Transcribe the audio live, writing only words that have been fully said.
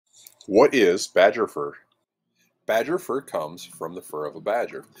What is badger fur? Badger fur comes from the fur of a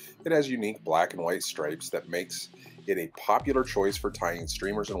badger. It has unique black and white stripes that makes it a popular choice for tying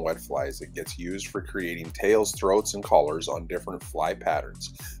streamers and wet flies. It gets used for creating tails, throats, and collars on different fly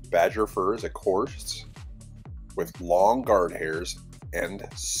patterns. Badger fur is a coarse with long guard hairs and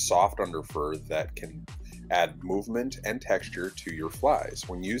soft underfur that can add movement and texture to your flies.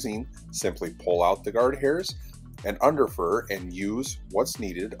 When using, simply pull out the guard hairs and underfur and use what's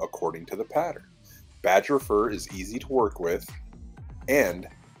needed according to the pattern. Badger fur is easy to work with and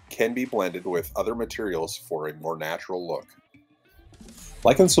can be blended with other materials for a more natural look.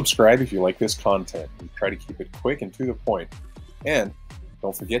 Like and subscribe if you like this content. We try to keep it quick and to the point. And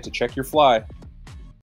don't forget to check your fly.